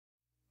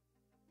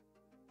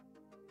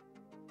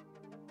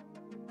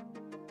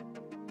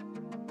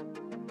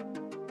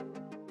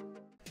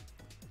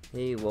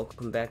Hey,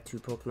 welcome back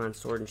to Pokemon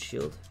Sword and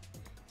Shield.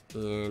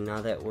 And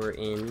now that we're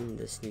in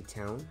this new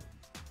town,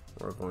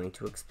 we're going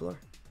to explore.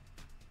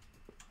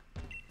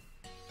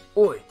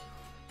 Oi!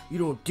 You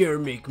don't dare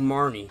make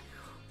Marnie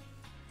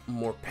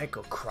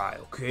Morpeko cry,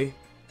 okay?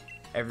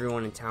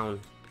 Everyone in town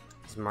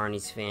is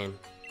Marnie's fan.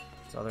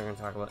 That's all they're gonna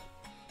talk about.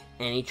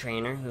 Any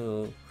trainer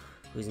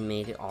who's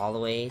made it all the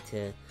way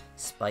to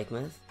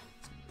Spikemuth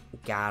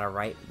got a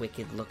right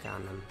wicked look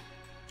on them.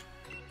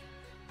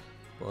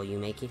 Will you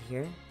make it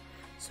here?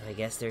 So I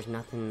guess there's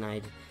nothing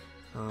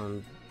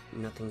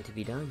nothing to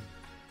be done.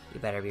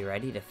 You better be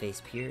ready to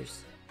face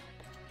Piers.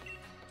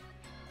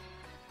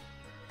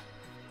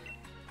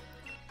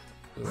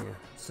 Yeah,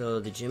 so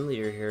the gym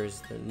leader here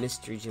is the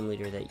mystery gym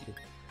leader that you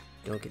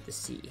don't get to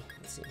see.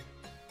 Let's see.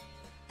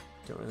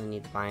 Don't really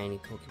need to buy any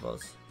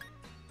Pokeballs.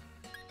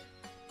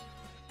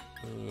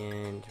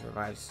 And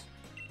revives.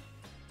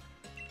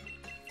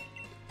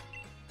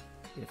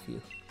 Get a few.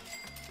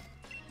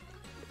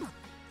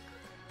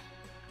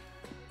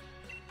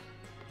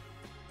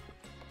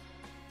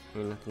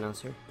 And nothing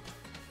else here.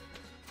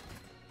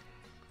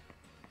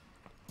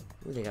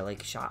 Ooh, they got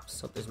like shops.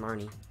 So there's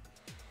Marnie.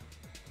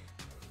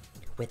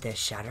 With the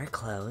shutter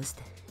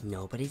closed,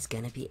 nobody's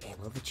gonna be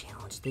able to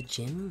challenge the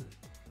gym.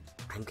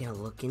 I'm gonna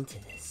look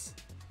into this.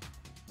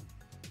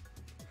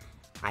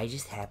 I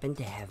just happen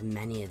to have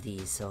many of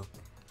these, so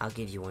I'll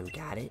give you one.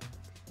 Got it?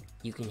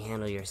 You can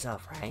handle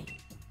yourself, right?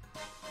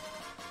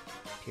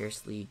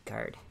 Pierce lead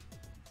card.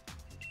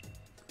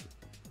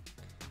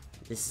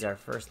 This is our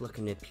first look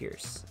into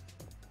Pierce.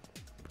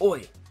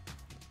 Oi!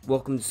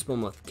 Welcome to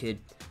Spillmuth, kid.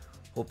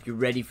 Hope you're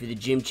ready for the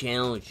gym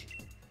challenge.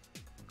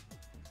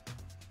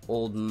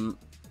 Hold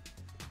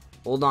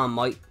on,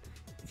 Mike.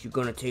 If you're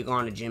gonna take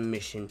on a gym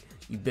mission,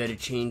 you better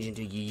change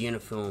into your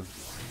uniform.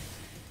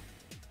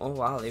 Oh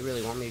wow, they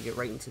really want me to get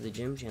right into the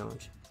gym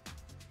challenge.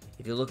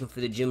 If you're looking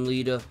for the gym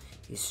leader,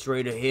 he's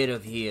straight ahead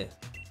of here.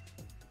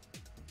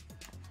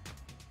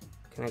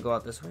 Can I go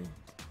out this way?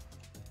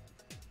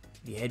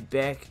 If you head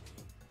back,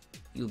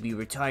 you'll be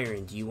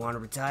retiring. Do you want to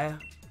retire?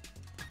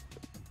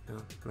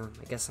 No,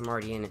 I guess I'm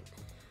already in it.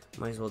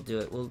 Might as well do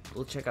it.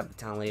 We'll check out the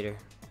town later.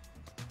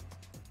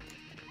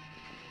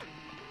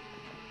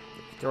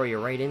 Throw you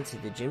right into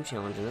the gym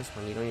challenge in this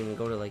one. You don't even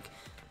go to like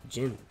the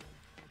gym.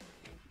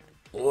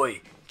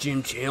 Oi,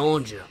 gym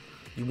challenger.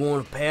 You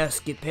wanna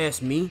get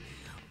past me?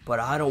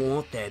 But I don't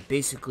want that.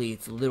 Basically,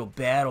 it's a little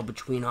battle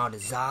between our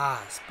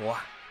desires, boy.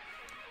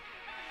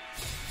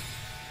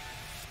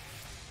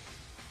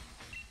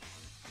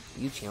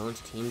 You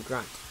challenge Team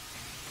Grunt.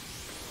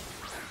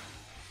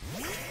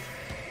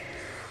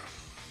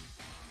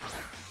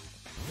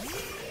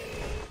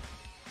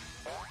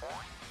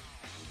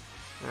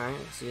 Alright,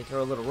 so you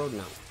throw a little road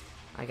note.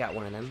 I got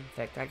one of them. In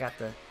fact, I got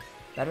the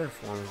better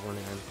form of one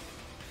of them.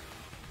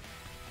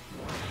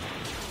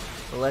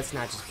 But let's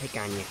not just pick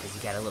on you because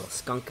you got a little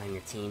skunk on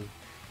your team.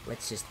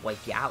 Let's just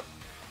wipe you out.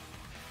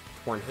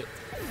 One hit.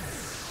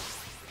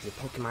 Your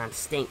Pokemon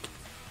stink.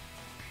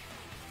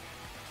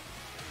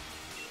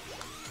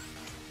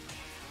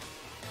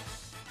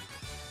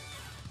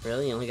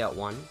 Really? You only got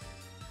one?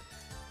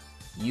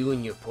 You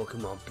and your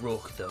Pokemon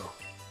broke, though.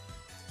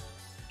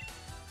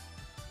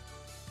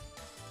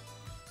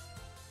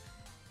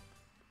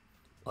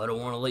 I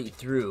don't want to let you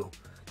through.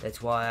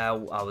 That's why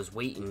I was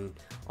waiting,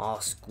 all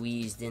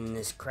squeezed in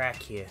this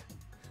crack here.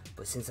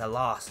 But since I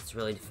lost, it's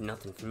really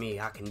nothing for me.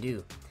 I can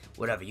do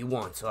whatever you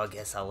want, so I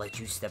guess I'll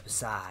let you step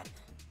aside.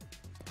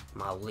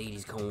 My old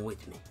lady's coming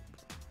with me.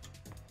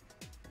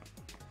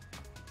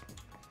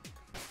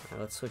 Alright,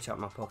 let's switch out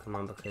my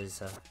Pokemon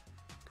because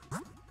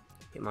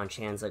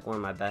Hitmonchan's like one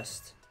of my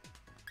best.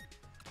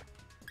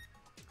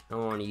 I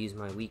don't want to use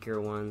my weaker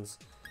ones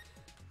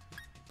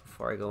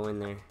before I go in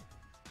there.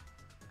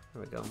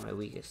 There we go, my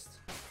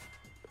weakest.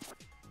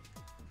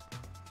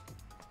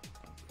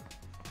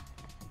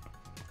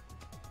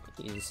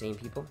 Use the same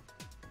people.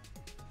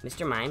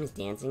 Mr. Mime is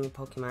dancing in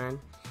Pokemon.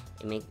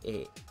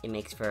 It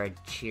makes for a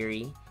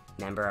cheery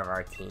member of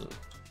our team.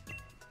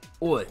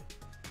 Oi!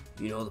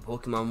 You know the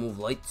Pokemon move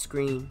light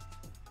screen?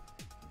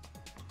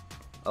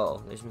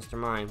 Uh-oh, there's Mr.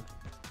 Mime.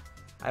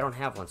 I don't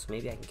have one, so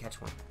maybe I can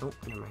catch one. Oh,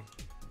 never mind.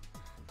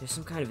 There's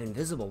some kind of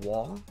invisible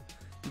wall.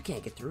 You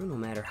can't get through no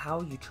matter how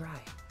you try.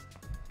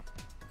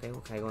 Okay,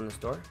 well, can I go in this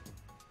door?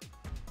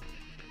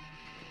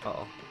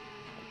 Uh-oh.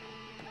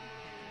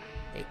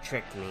 They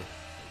tricked me.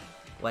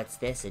 What's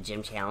this, a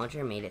gym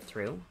challenger made it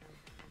through?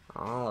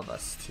 All of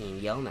us Team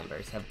Yo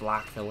members have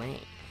blocked the way.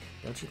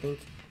 Don't you think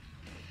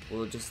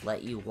we'll just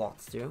let you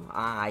waltz through?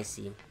 Ah, I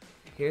see.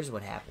 Here's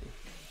what happened.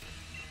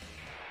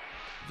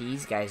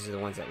 These guys are the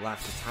ones that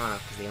locked the town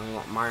up because they only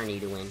want Marnie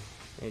to win.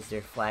 There's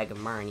their flag of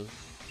Marnie.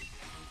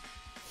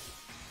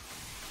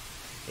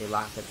 They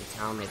locked up the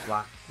town, they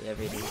blocked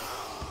everything.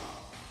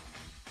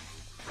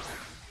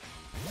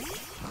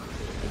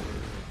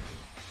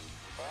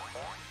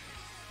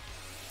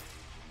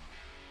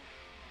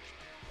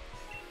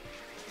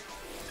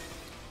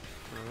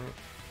 Alright.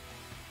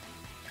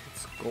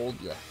 Let's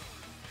scold ya.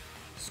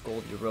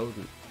 Scold your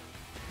rodent.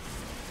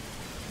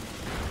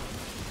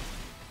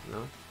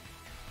 No?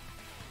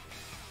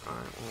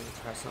 Alright,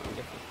 we'll try something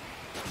different.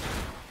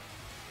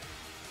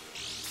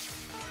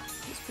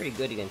 He's pretty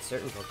good against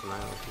certain Pokemon,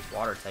 like he's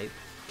water type,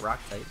 rock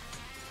type.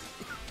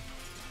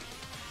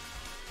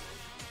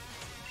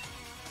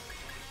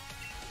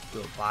 Do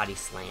a body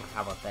slam,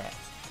 how about that?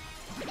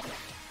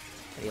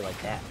 How do you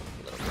like that,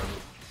 little buddy?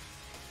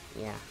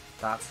 Yeah,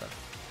 thought so.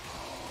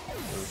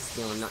 I'm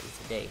stealing nothing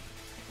today.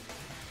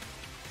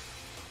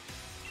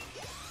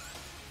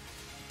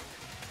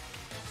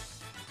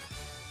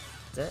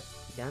 That's it?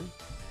 You done?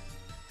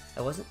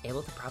 I wasn't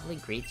able to properly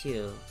greet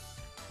you.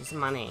 Here's some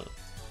money.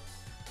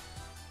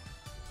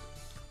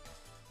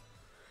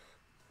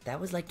 That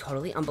was like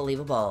totally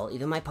unbelievable.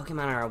 Even my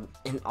Pokemon are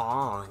in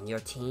awe on your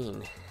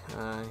team.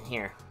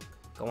 Here.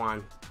 Go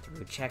on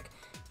through. Check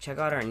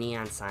out our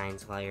neon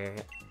signs while you're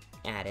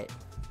at it.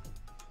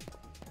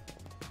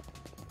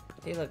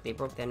 Hey look, they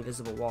broke the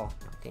invisible wall,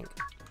 I think.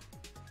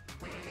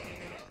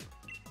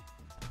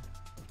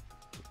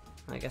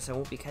 I guess I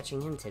won't be catching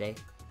him today.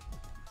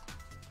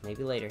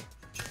 Maybe later.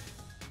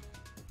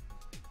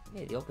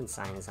 Hey, the open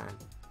sign is on.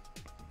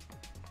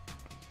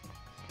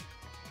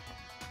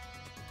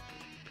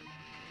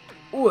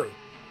 Oi!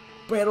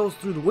 Battles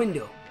through the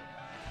window.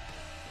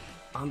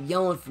 I'm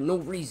yelling for no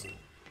reason.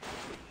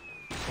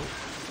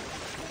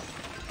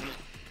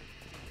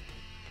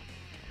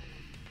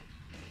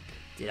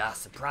 Did I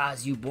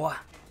surprise you, boy?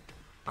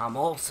 I'm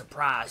all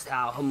surprised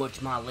how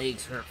much my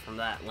legs hurt from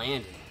that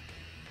landing.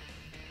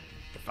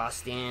 If I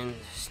stand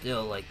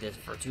still like this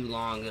for too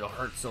long, it'll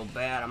hurt so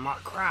bad I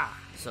might cry.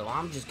 So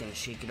I'm just gonna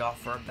shake it off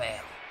for a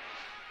battle.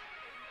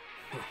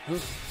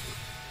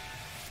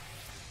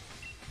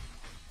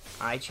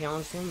 I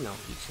challenged him? No,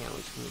 he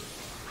challenged me.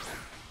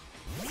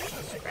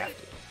 Scrapped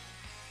it.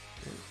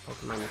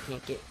 Pokemon you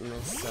can't get in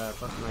this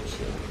Pokemon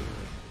shield.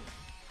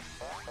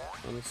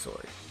 Only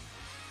sword.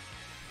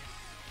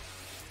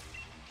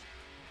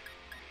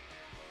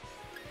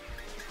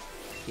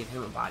 Give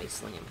him a body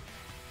slam.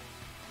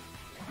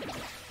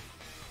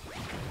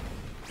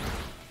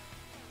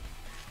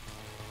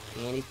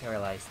 And he's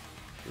paralyzed.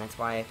 And that's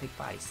why I picked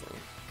body slam.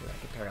 Because I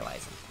could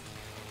paralyze him.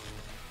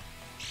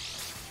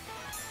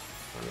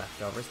 And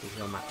leftovers to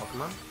heal my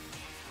Pokemon.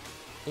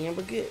 And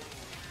we're good.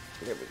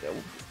 There we go.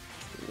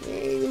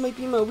 Yeah, it might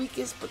be my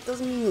weakest, but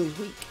doesn't mean he's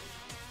weak.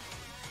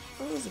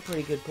 Oh, there's a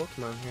pretty good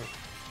Pokemon here.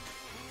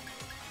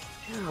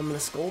 Yeah, I'm gonna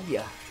scold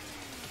ya.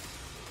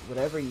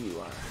 Whatever you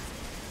are.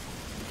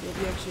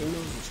 Maybe actually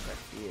knows which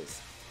correct he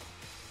is.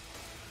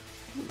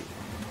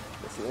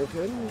 Doesn't look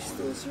good, and we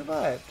still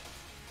survived.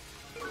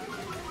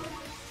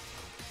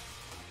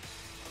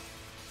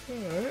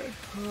 Alright,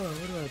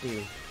 what do I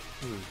do?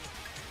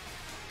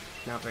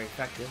 Not very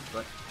effective,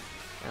 but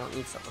I don't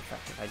need something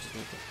effective, I just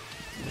need to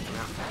make him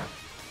out bad.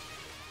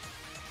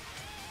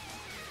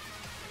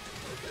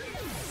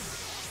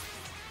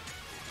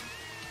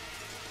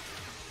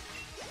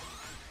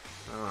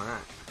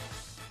 Alright.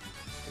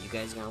 Are you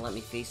guys gonna let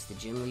me face the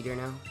gym leader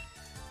now?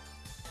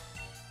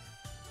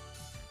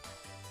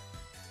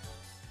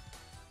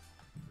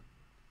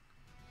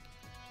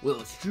 Well,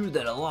 it's true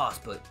that I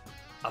lost, but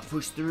I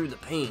pushed through the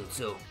pain,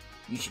 so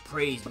you should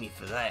praise me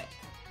for that.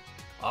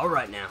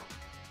 Alright now.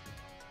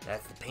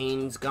 That the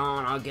pain's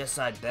gone, I guess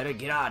I'd better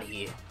get out of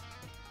here.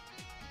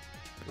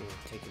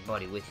 Take your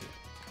buddy with you.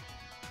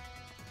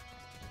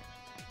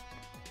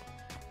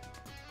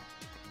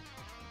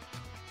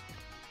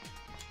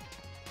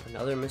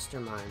 Another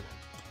Mr. Mime.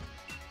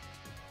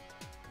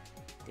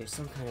 There's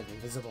some kind of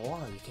invisible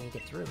wall you can't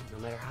get through, no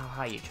matter how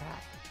high you try.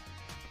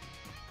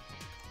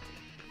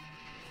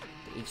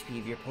 The HP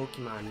of your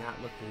Pokemon not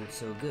looking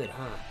so good,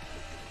 huh?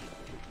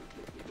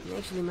 And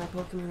actually, my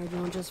Pokemon are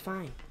doing just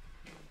fine.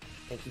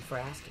 Thank you for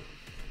asking.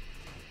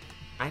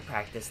 I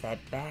practice that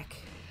back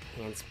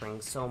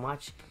handspring so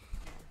much,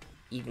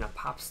 even a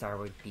pop star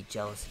would be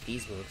jealous of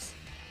these moves.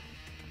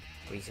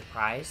 Were you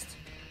surprised?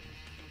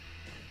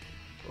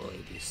 Will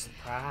you be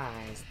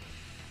surprised?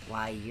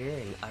 Why, you're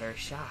in utter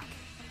shock.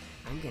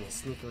 I'm gonna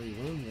sneakily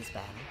win this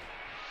battle.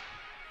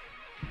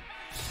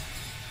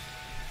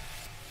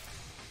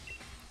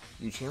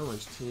 You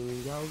challenge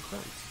Team Yellow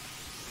Grunt.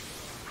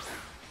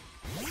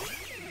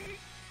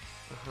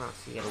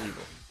 So you got a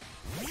Weevil.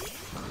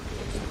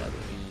 So that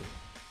would be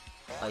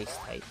Ice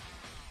type.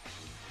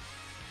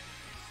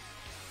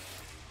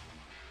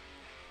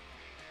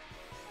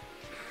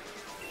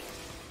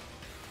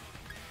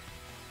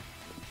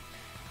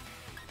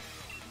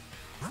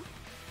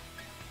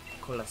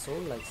 Colasol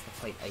likes to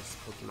fight ice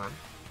Pokemon.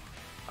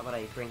 How about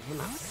I bring him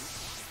up?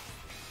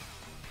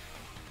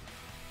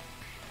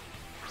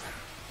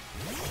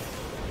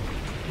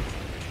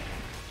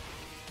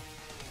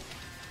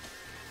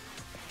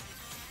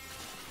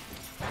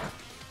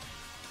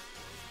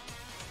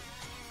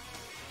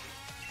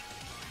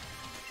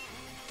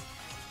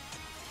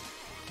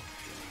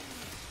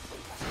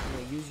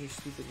 Use your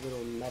stupid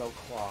little metal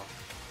claw.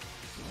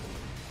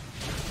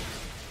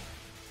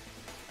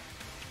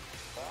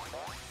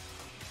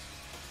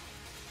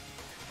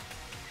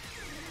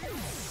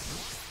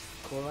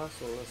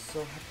 Colasol is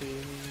so happy.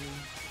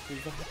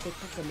 He's a happy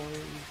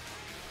Pokemon.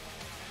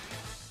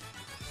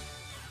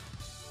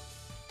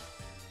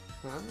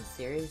 Huh?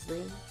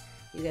 Seriously?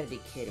 You gotta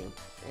be kidding.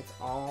 It's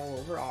all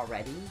over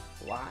already?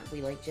 What?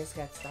 We like just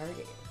got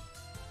started.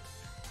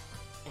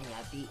 And you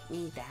beat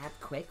me that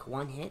quick,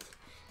 one hit?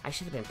 I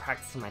should have been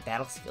practicing my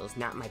battle skills,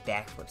 not my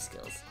backflip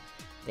skills.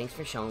 Thanks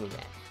for showing me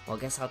that. Well, I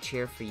guess I'll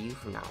cheer for you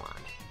from now on.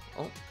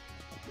 Oh.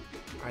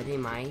 Are they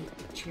my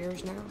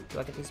cheers now? Do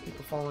I get these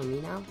people following me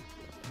now?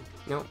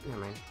 No, never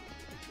mind.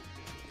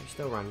 They're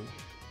still running.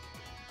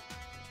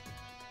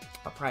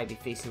 I'll probably be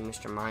facing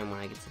Mr. Mime when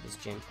I get to this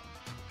gym.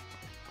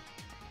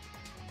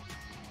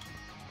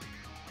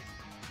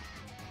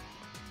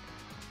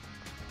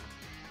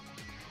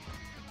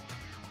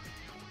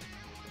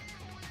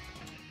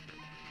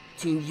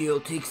 Team Yale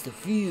takes the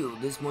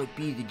field. This might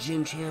be the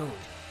gym challenge.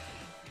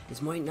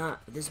 This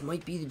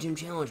might be the gym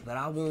challenge, but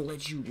I won't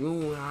let you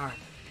ruin our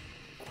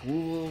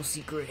cool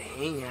secret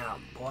hangout,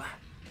 boy.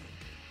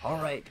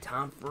 Alright,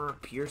 time for a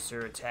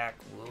piercer attack.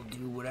 We'll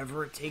do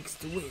whatever it takes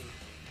to win.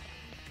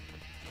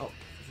 Oh,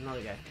 there's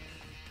another guy.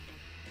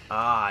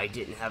 Ah, I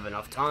didn't have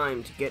enough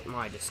time to get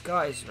my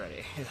disguise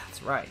ready.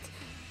 That's right.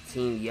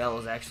 Team Yell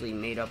is actually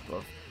made up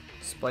of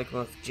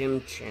Spikemuth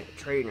gym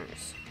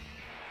trainers.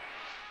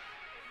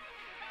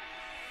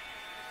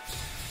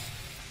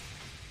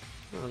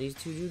 Oh, these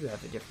two do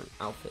have a different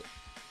outfit.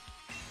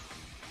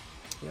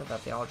 I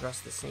thought they all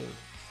dressed the same.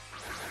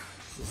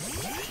 This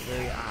is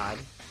very odd.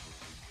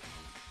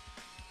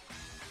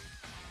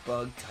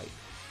 Bug type.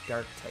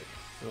 Dark type.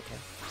 Okay.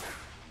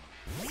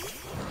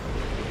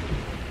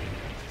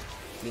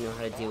 You know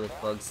how to deal with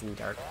bugs and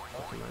dark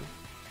Pokemon.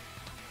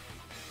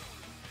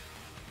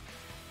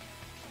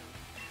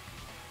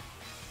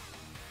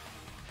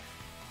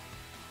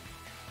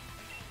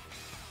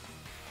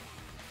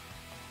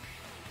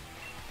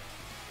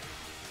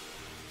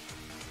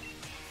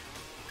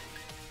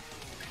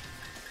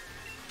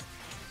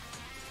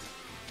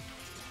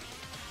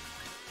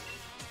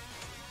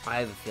 I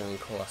have a feeling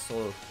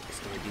Colossal is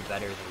going to do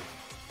better than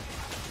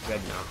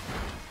Redknaw.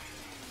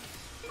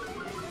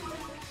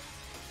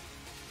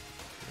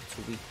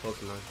 Two weak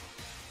Pokemon.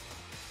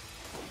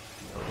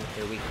 I think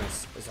their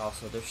weakness is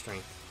also their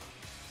strength.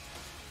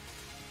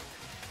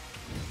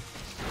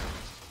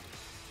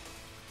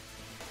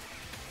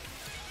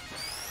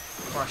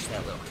 Crush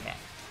that little cat.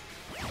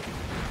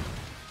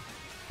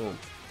 Boom.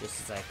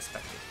 Just as I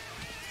expected.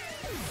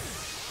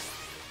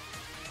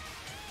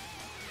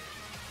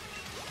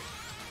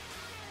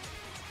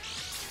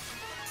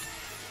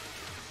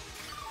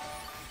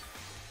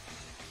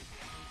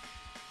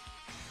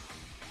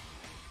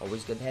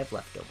 Always good to have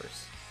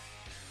leftovers.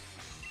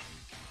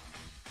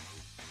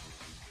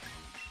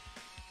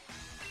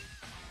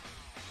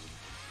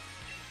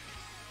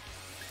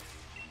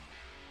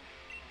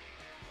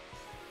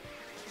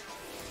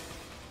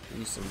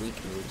 Use some weak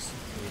moves.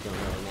 They don't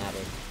really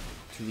matter.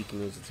 2 weak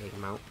moves to take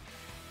them out.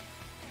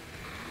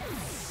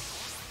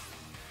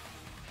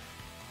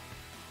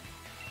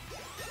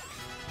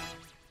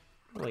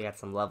 Oh, we got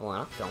some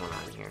leveling up going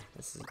on here.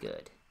 This is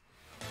good.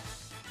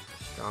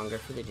 Stronger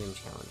for the gym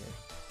challenger.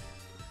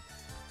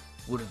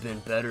 Would have been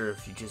better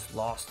if you just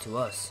lost to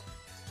us.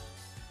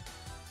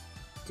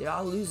 Did I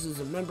lose as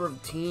a member of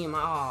the team?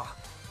 Or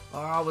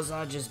was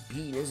I just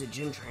beaten as a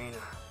gym trainer?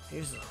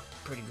 Here's a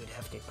pretty good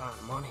hefty amount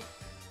of money.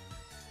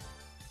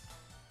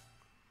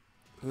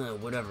 No,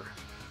 whatever.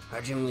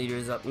 Our gym leader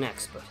is up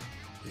next, but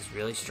he's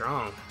really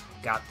strong.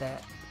 Got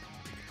that?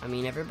 I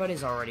mean,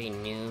 everybody's already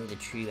knew the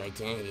true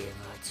identity of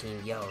Team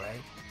Yell,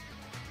 right?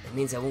 That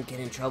means I won't get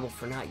in trouble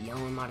for not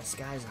yelling my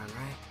disguise on,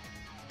 right?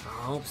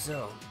 I hope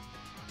so.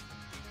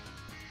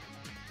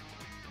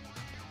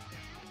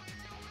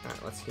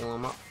 Alright, let's heal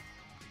him up.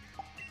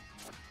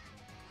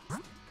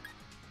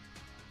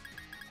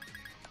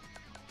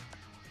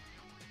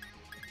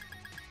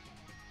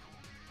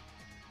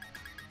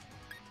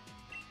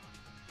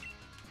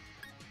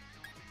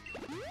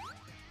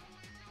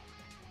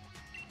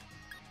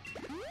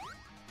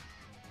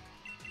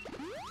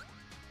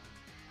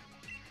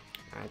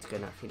 Alright, it's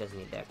good enough. He doesn't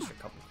need the extra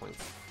couple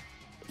points.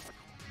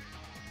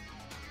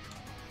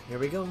 Here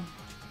we go.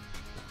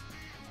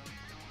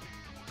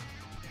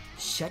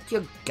 Shut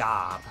your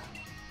gob.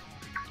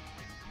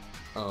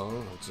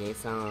 Oh,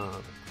 Jason.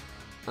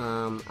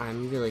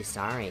 I'm really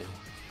sorry.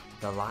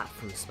 The lot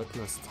from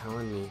Spikemuth's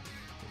telling me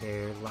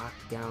they're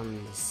locked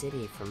down the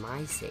city for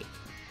my sake.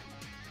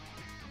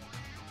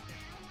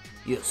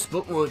 Yeah,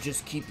 Spikemuth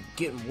just keep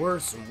getting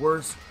worse and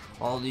worse.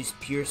 All these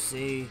peers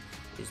say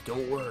is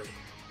don't worry.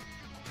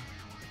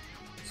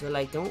 So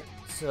like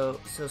so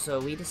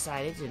we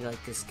decided to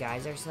like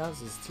disguise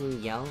ourselves as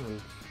Team Yell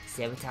and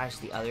sabotage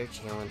the other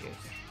challengers.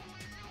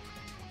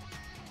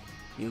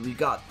 Yeah, we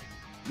thought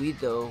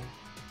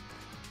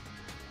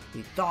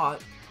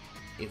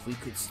if we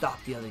could stop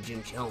the other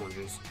gym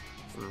challengers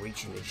from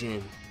reaching the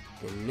gym,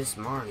 then Miss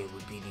Marnie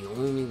would be the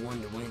only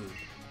one to win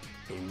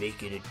and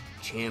make it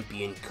a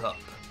champion cup.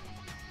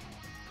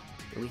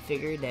 And we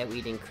figured that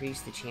we'd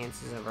increase the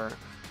chances of our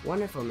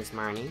wonderful Miss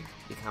Marnie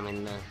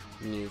becoming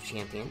the new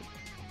champion.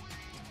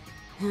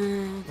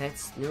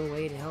 That's no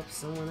way to help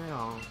someone at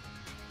all.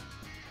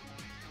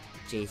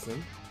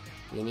 Jason,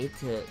 we need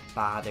to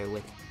bother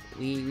with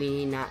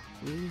We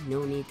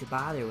no need to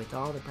bother with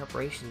all the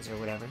preparations or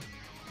whatever.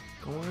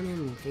 Go on in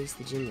and face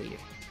the gym leader.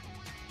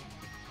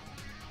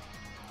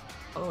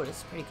 Oh, this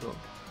is pretty cool.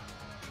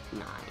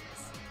 Nice.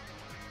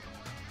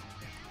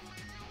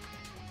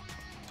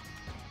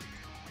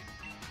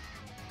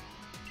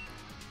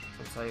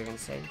 That's all you're gonna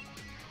say?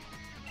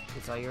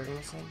 That's all you're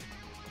gonna say?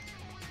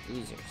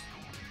 Losers.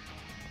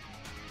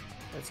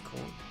 That's cool.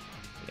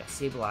 We got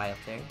Sableye up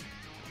there.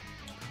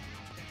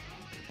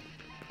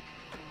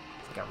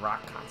 It's like a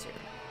rock concert.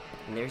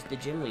 And there's the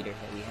gym leader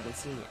that we haven't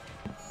seen yet.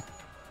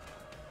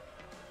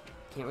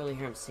 Can't really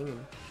hear him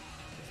singing.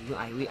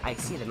 I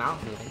see the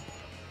mouth moving.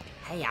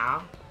 Hey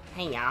y'all.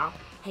 Hey y'all.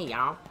 Hey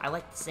y'all. I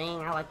like to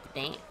sing. I like to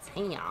dance.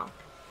 Hey y'all.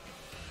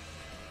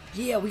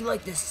 Yeah, we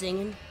like the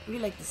singing. We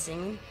like the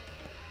singing.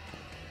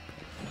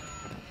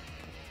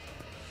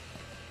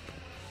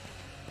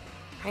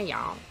 Hey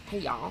y'all, hey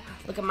y'all,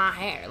 look at my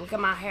hair, look at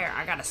my hair.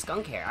 I got a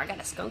skunk hair, I got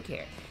a skunk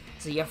hair.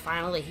 So you're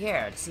finally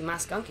here to see my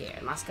skunk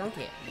hair,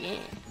 yeah.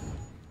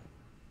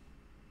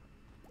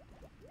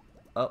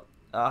 Oh,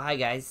 hi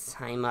guys.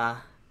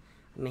 I'm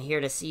here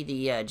to see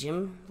the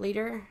gym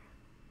leader.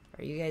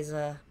 Are you guys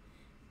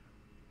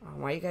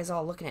why are you guys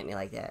all looking at me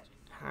like that?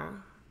 Huh?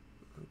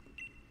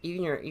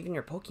 Even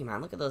your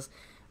Pokemon, look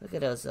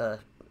at those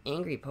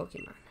angry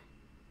Pokemon.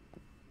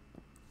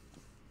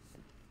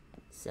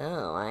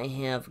 So, I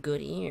have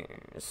good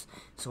ears.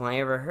 So I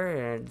ever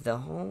heard the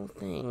whole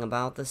thing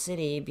about the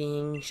city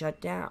being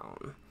shut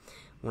down.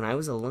 When I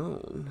was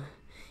alone,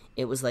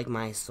 it was like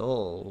my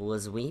soul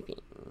was weeping.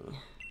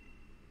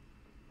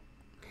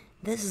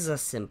 This is a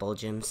simple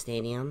gym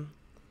stadium.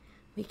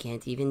 We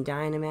can't even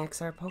Dynamax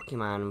our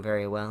Pokemon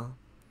very well.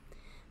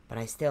 But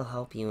I still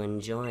hope you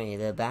enjoy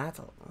the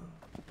battle.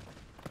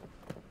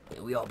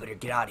 Yeah, we all better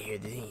get out of here.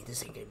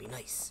 This ain't gonna be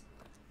nice.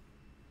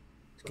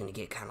 It's gonna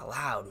get kinda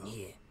loud in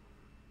here.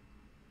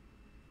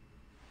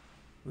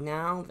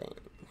 Now then,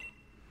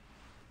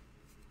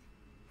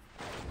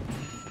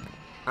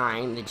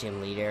 I'm the gym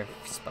leader,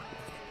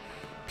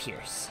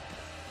 Pierce,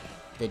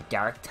 the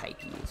dark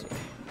type user.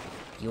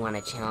 You want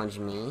to challenge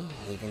me,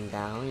 even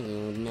though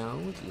you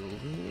know you'll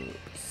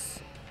lose?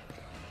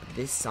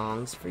 This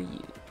song's for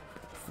you,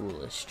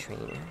 foolish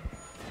trainer.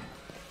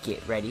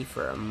 Get ready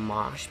for a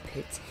mosh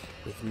pit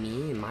with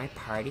me and my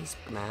party's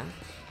math.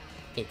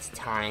 It's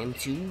time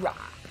to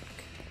rock.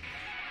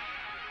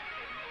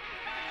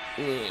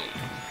 Yeah.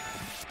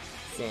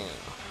 So,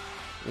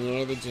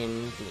 you're the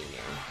gym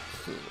leader.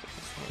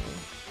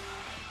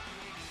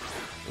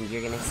 And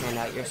you're gonna send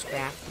out your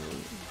scrap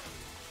team.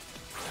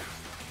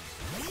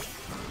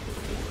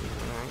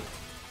 Alright.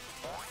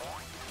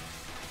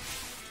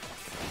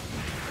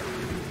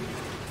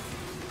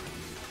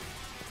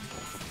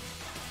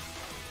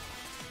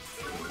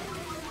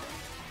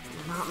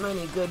 Not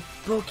many good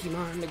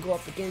Pokemon to go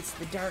up against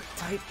the dark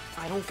type.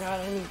 I don't got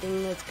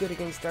anything that's good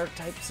against dark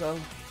type, so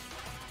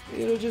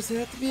it'll just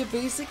have to be a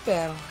basic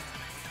battle.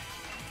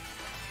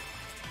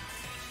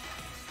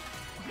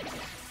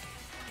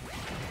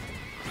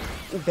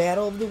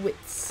 Battle of the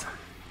Wits.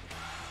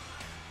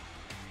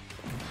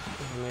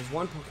 And there's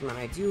one Pokemon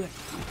I do have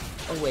to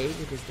keep away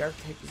because Dark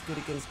type is good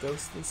against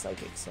Ghost and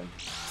Psychic, so I'm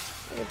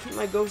gonna keep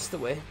my Ghost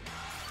away.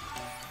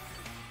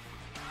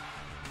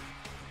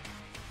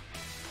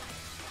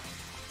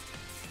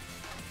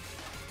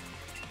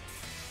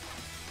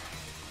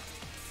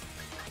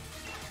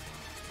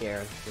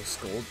 There's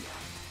Scoldia.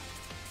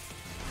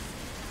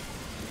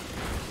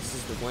 This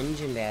is the one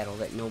gym battle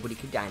that nobody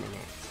could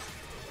Dynamax.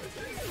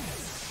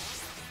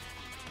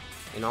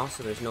 And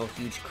also, there's no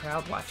huge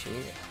crowd watching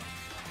either.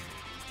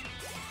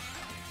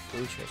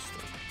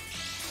 Interesting.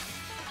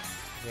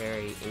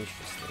 Very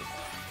interesting.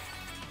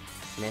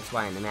 And that's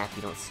why in the map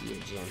you don't see a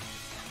gym.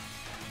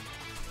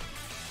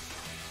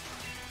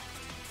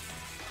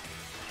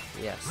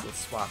 Yes,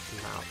 let's swap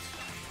them out.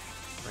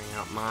 Bring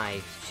out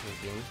my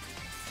champion.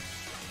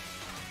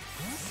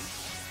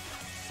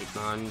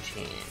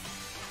 Hitmonchan.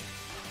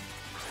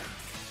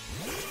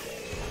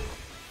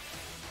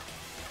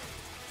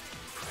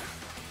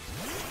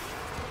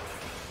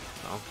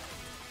 Well,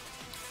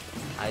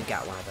 I've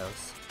got one of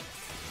those.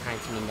 Time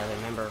to meet another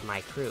member of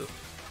my crew.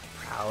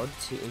 Proud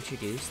to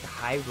introduce the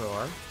High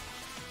Roar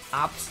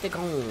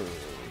Obstacle.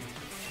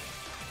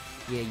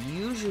 Yeah,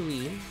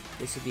 usually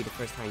this would be the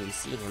first time you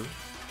see him,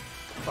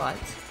 but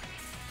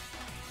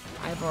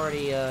I've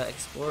already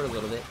explored a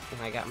little bit,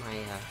 and I got my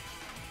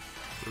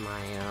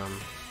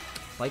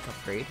bike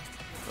upgrade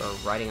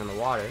for riding on the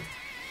water,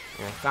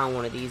 and I found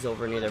one of these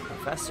over near the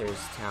professor's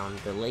town,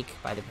 the lake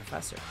by the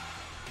professor.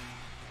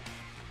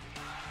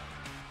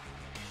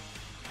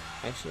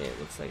 Actually, it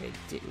looks like I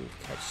didn't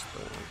catch the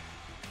one.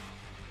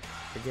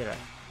 Or did I?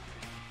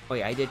 Oh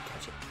yeah, I did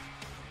catch it.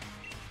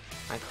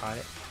 I caught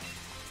it.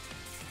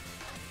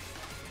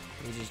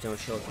 You just don't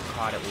show if you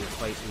caught it when you're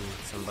fighting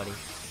somebody.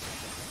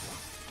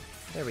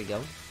 There we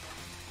go.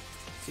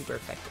 Super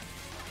effective.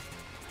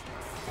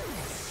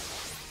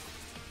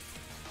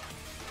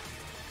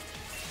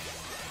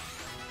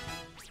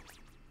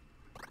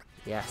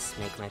 Yes,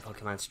 make my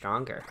Pokemon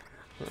stronger.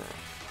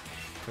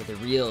 for the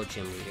real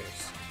gym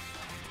leaders.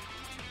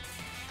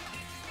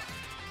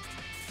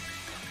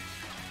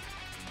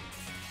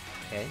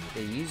 Okay,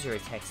 the user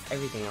attacks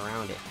everything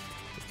around it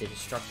with the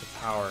destructive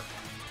power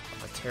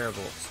of a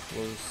terrible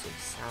explosive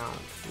sound.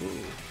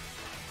 Ooh,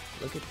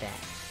 look at that.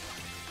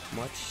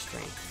 Much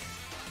strength.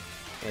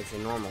 And it's a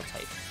normal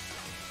type.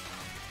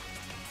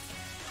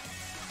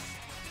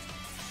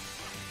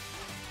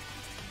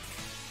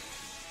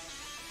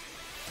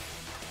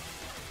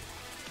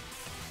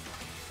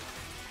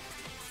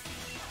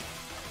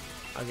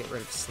 I'll get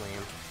rid of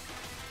Slam.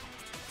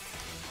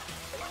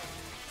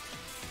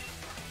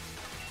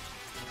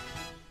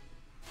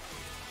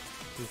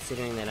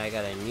 Considering that I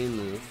got a new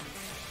move,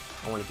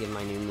 I want to give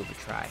my new move a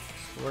try.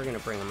 So we're going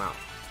to bring him out.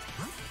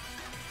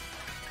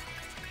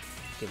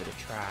 Give it a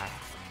try.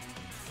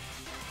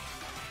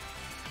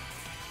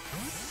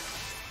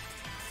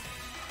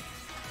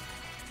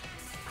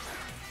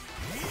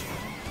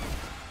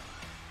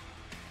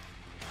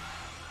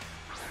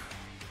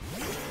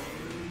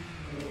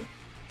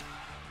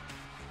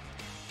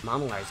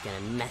 Momalar's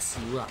gonna mess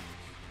you up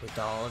with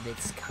all of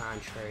its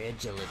contrary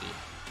agility.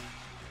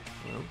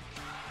 You know?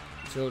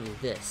 Agility is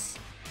this.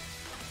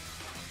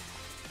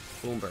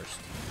 Boom burst.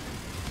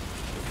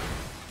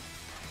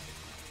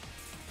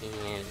 And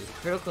it was a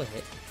critical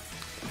hit.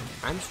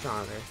 I'm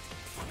stronger.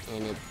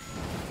 And it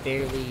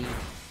barely...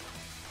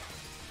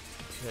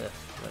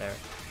 whatever.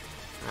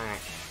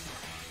 Alright.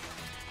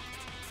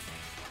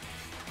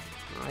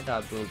 Well, I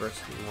thought Boom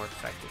Burst would be more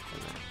effective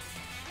than that.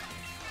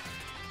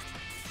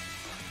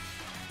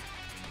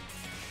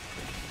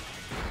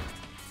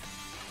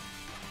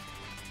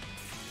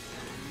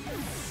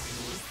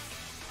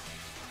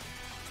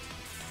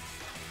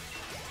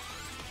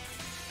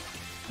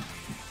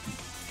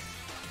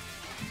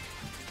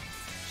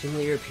 Gym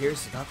Leader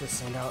appears about to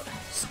send out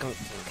Skunk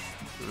Tank.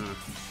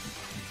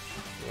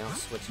 Yeah, I'll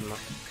switch him up.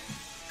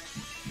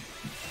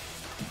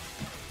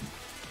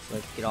 So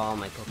let's get all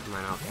my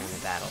Pokemon out there in the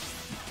battle.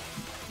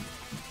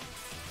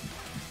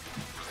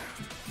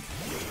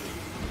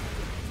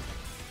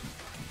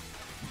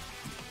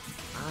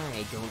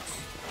 I don't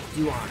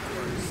do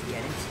encores,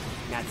 get it?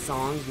 Not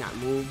songs, not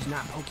moves,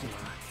 not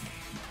Pokemon.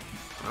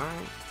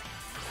 Alright.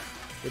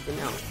 Good to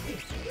know.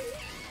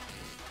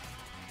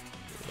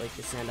 You'd like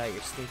to send out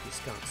your stinky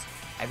skunks.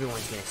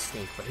 Everyone's gonna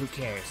stink, but who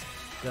cares?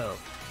 Go.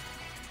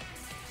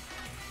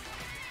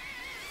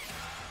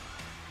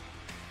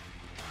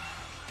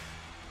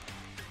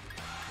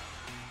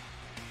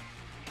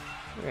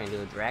 We're gonna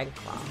do a Dragon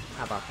Claw.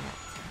 How about that?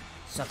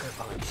 Sucker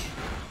Punch.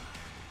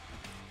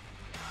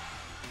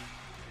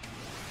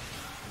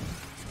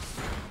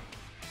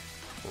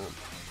 Boom.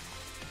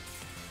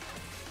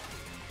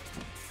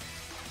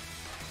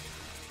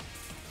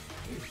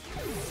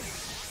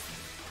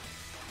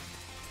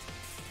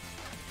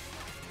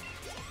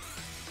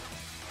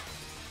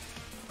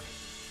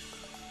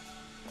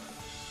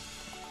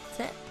 That's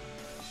it.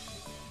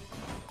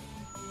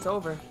 It's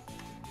over.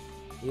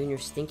 You and your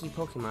stinky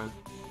Pokemon.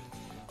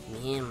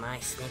 Me and my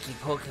stinky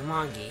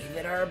Pokemon gave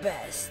it our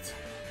best.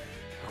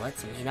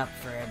 Let's meet up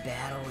for a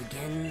battle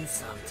again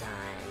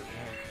sometime.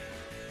 Here,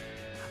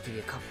 I'll give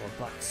you a couple of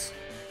bucks.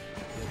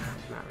 Yeah,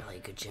 I'm not really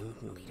a good gym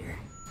leader.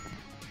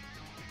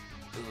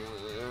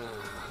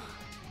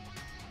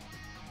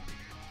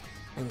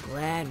 I'm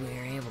glad we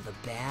were able to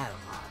battle.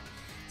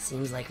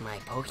 Seems like my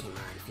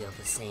Pokemon feel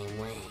the same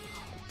way.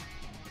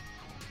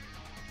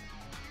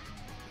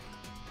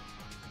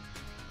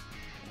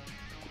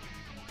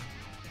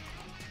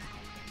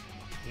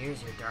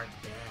 Here's your dark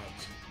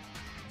badge.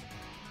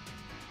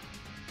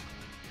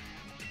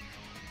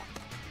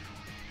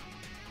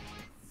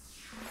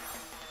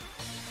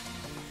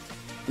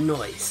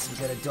 Nice, we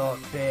got a dark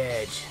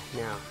badge.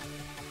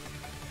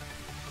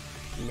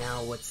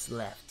 Now what's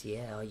left?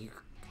 Yeah, all you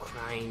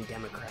crying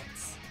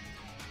Democrats,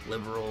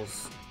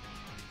 liberals,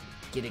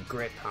 get a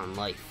grip on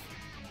life.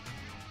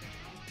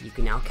 You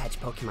can now catch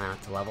Pokemon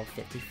up to level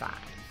 55.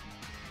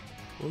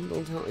 Well,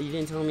 you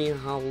didn't tell me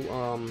how,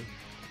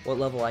 what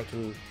level I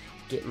can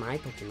get my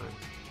Pokemon.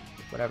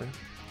 Whatever.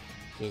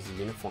 Here's a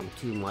uniform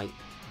too, Mike.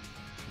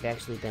 I've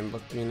actually been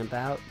looking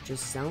about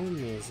just selling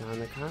these on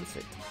the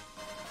concert.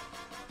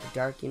 A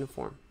dark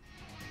uniform.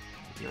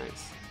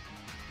 Nice.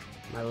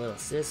 My little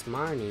sis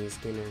Marnie is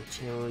gonna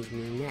challenge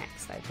me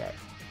next, I bet.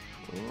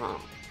 Oh,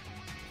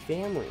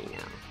 family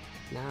now.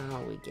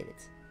 Now we get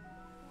it.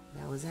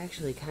 That was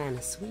actually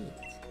kinda sweet.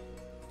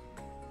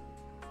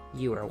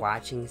 You are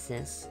watching,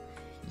 sis.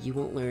 You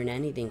won't learn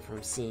anything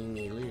from seeing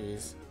me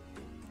lose.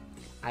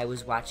 I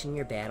was watching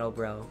your battle,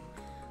 bro.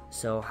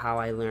 So how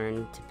I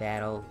learned to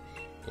battle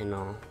and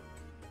all.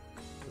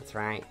 That's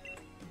right.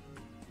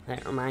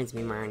 That reminds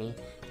me, Marnie,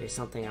 there's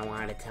something I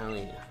wanted to tell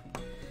you.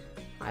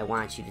 I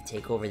want you to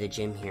take over the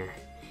gym here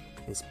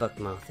in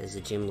Spuckmouth as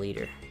a gym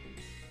leader.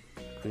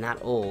 I'm not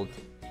old,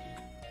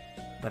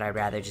 but I'd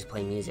rather just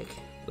play music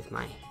with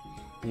my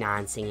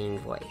non-singing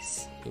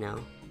voice, you know?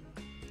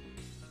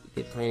 You've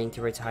been planning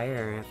to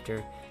retire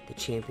after the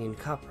Champion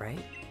Cup, right?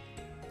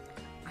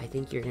 I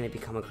think you're going to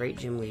become a great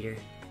gym leader,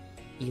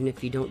 even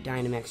if you don't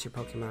Dynamax your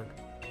Pokemon.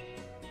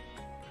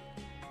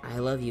 I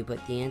love you,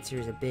 but the answer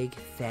is a big,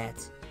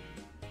 fat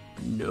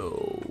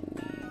no.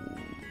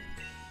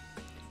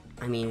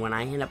 I mean, when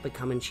I end up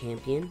becoming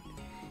champion,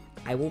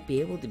 I won't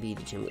be able to be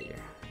the gym leader.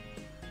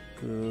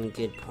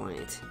 Good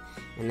point.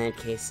 In that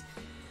case,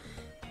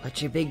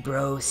 let your big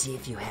bro see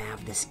if you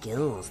have the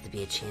skills to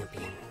be a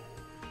champion.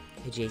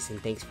 Hey Jason,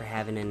 thanks for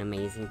having an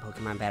amazing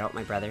Pokemon battle with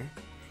my brother.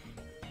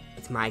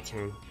 It's my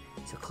turn,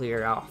 so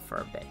clear off for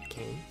a bit,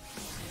 okay?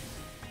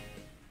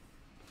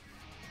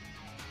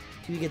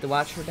 Do we get to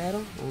watch her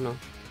battle? Oh no.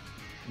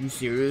 You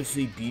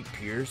seriously beat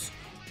Pierce?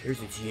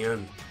 Here's a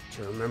TM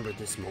to remember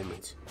this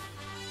moment.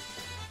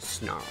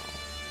 Snarl.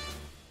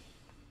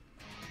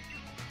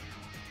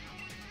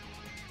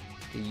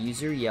 The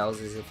user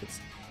yells as if it's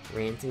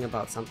ranting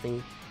about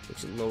something,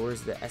 which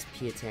lowers the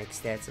SP attack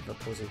stats of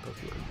opposing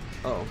Pokemon.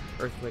 Uh-oh,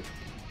 Earthquake.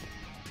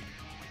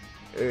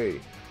 Hey,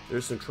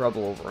 there's some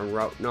trouble over on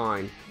Route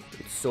 9.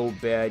 It's so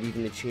bad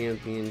even the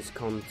champions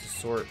come to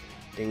sort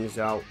things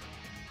out.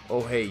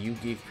 Oh hey, you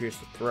gave Pierce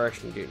the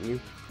direction, didn't you?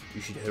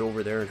 You should head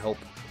over there and help.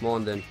 Come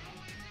on then.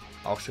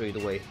 I'll show you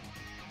the way.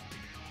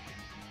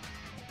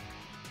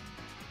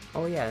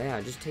 Oh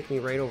yeah, just take me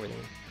right over there.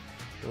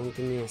 Don't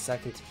give me a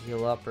second to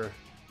heal up or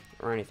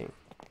anything.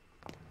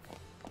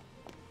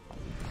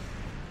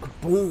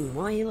 Boom!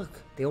 Oh, hey, look.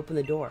 They opened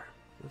the door.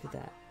 Look at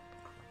that.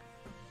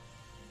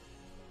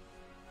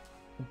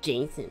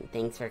 Jason,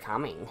 thanks for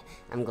coming.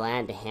 I'm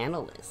glad to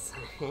handle this.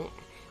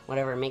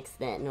 Whatever makes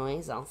that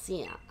noise, I'll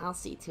see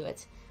to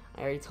it.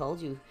 I already told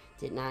you,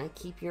 did not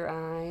keep your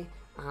eye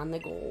on the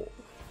goal.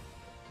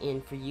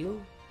 And for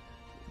you,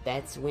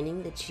 that's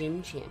winning the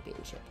Gym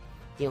Championship.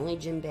 The only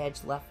gym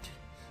badge left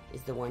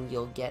is the one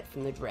you'll get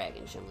from the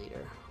Dragon Gym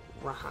Leader,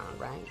 Rahan,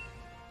 right?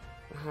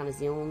 Rahan is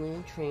the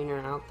only trainer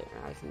out there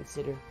I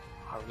consider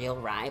a real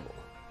rival.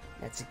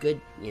 That's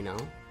good, you know.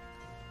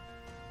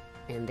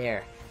 And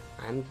there,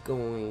 I'm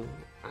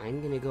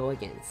gonna go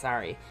again.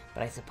 Sorry,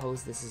 but I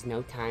suppose this is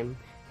no time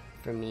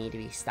for me to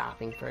be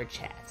stopping for a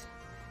chat.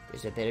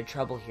 There's a bit of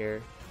trouble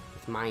here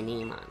with my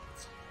name on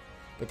it.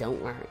 But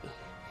don't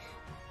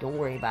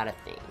worry about a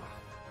thing.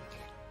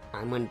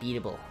 I'm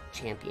unbeatable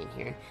champion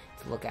here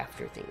to look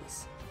after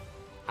things.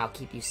 I'll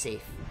keep you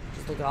safe.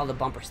 Just look at all the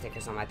bumper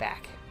stickers on my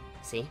back.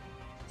 See?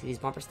 See these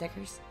bumper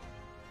stickers?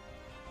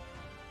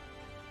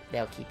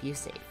 They'll keep you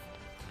safe.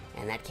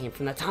 And that came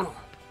from the tunnel.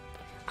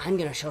 I'm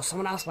gonna show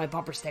someone else my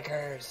bumper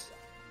stickers.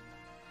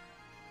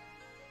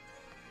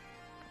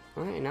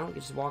 Alright, now we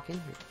can just walk in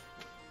here.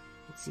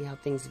 Let's see how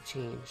things have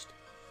changed.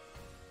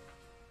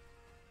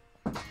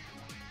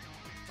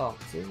 Oh,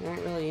 see, there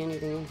ain't really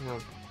anything in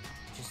town.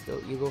 Just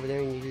you go over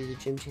there and you do the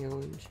gym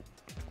challenge.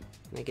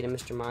 And I get a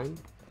Mr. Mime.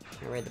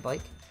 I ride the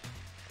bike.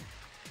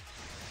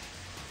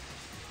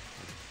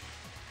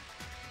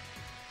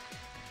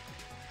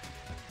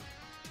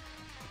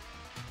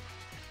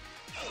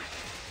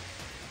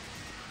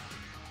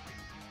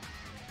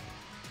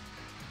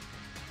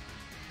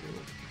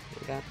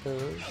 I got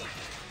those.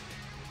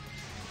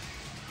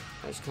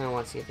 I just kind of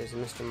want to see if there's a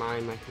Mr.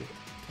 Mime I can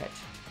catch.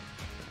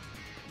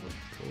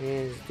 He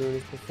is doing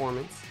his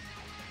performance.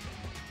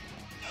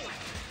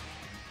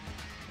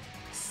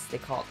 They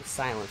call it the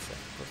silencer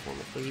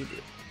performance. What do you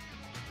do?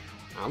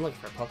 I'm looking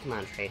for a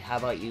Pokemon trade. How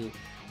about you,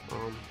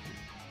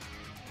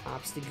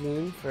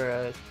 Obstagoon for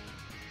a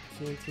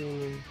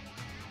Canteen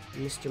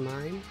and Mr.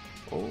 Mime?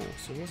 Oh,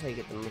 so here's how you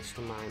get the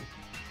Mr. Mime.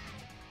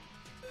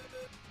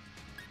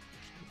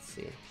 Let's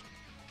see.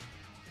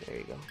 There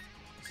you go.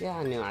 See,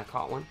 I knew I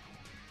caught one.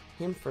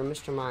 Him for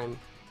Mr. Mime.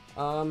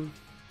 I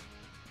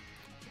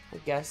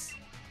guess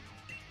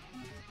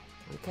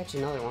I'll catch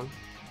another one.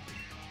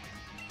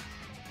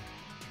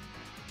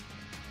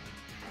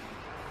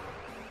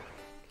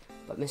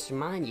 But Mr.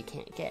 Mime you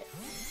can't get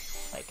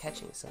by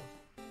catching, so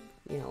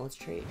yeah, let's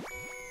trade.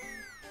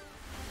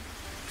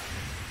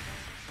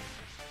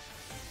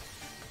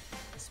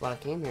 That's what I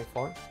came here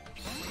for.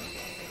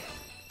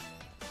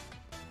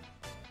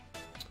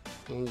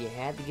 And you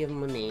had to give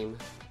him a name.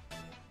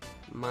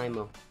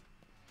 Mimo.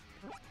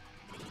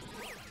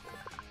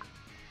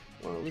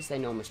 Well, at least I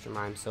know Mr.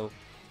 Mime, so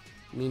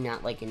me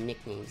not liking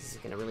nicknames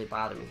isn't gonna really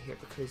bother me here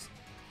because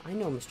I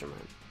know Mr.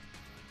 Mime.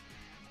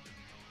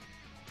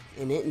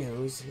 And it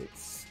knows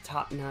its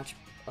top-notch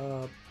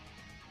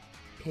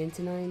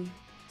Pantanine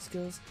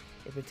skills.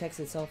 It protects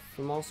itself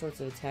from all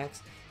sorts of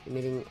attacks,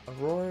 emitting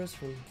auroras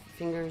from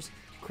fingers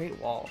to create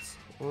walls.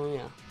 Oh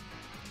yeah,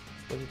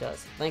 that's what he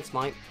does. Thanks,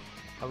 Mike.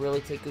 I'll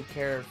really take good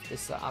care of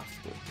this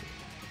obstacle.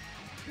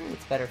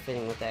 It's better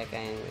fitting with that guy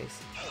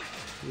anyways.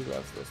 He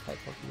loves those type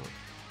Pokemon.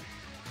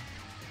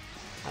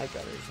 I'd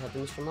rather just have the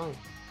Mr. Mime.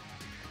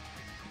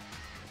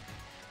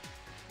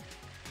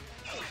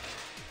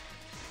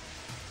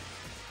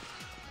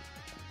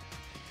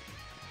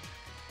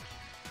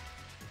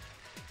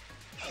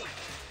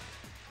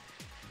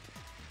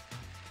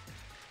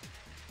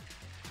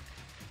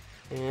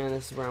 And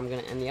this is where I'm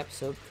going to end the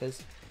episode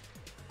because,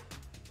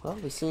 well,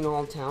 we've seen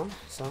all of town,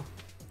 so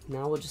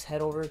now we'll just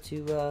head over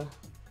to the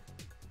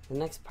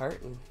next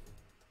part and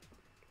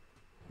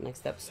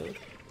next episode.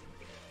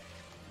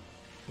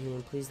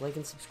 And please like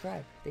and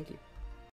subscribe. Thank you.